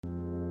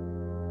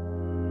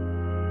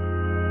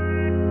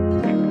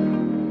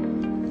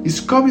Is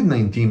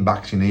COVID-19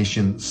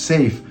 vaccination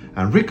safe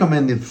and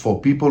recommended for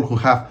people who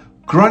have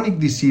chronic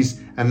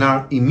disease and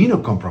are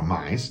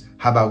immunocompromised,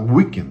 have a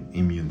weakened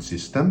immune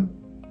system?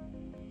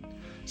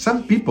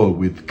 Some people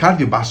with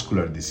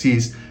cardiovascular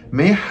disease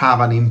may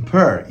have an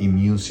impaired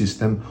immune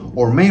system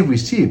or may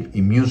receive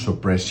immune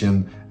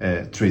suppression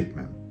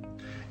treatment.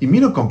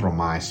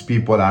 Immunocompromised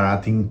people are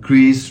at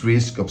increased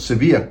risk of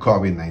severe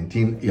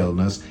COVID-19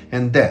 illness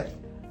and death.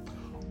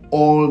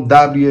 All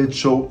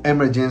WHO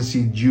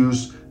emergency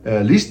use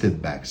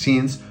listed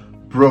vaccines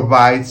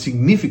provide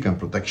significant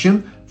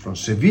protection from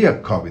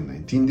severe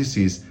COVID-19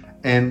 disease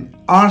and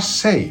are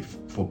safe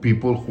for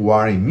people who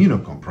are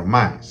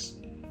immunocompromised.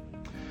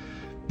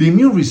 The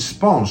immune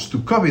response to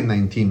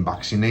COVID-19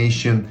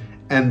 vaccination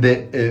and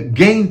the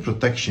gained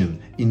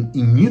protection in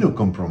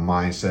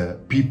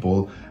immunocompromised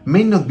people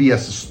may not be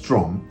as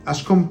strong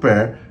as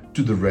compared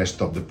to the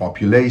rest of the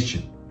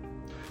population.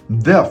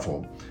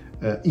 Therefore,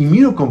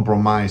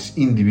 immunocompromised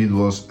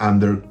individuals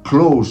under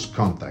close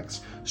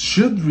contacts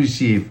should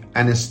receive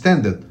an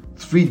extended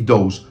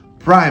 3-dose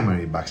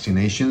primary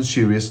vaccination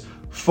series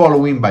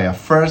following by a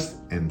first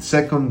and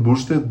second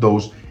booster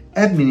dose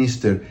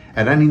administered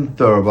at an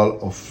interval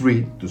of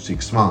 3 to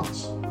 6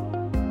 months.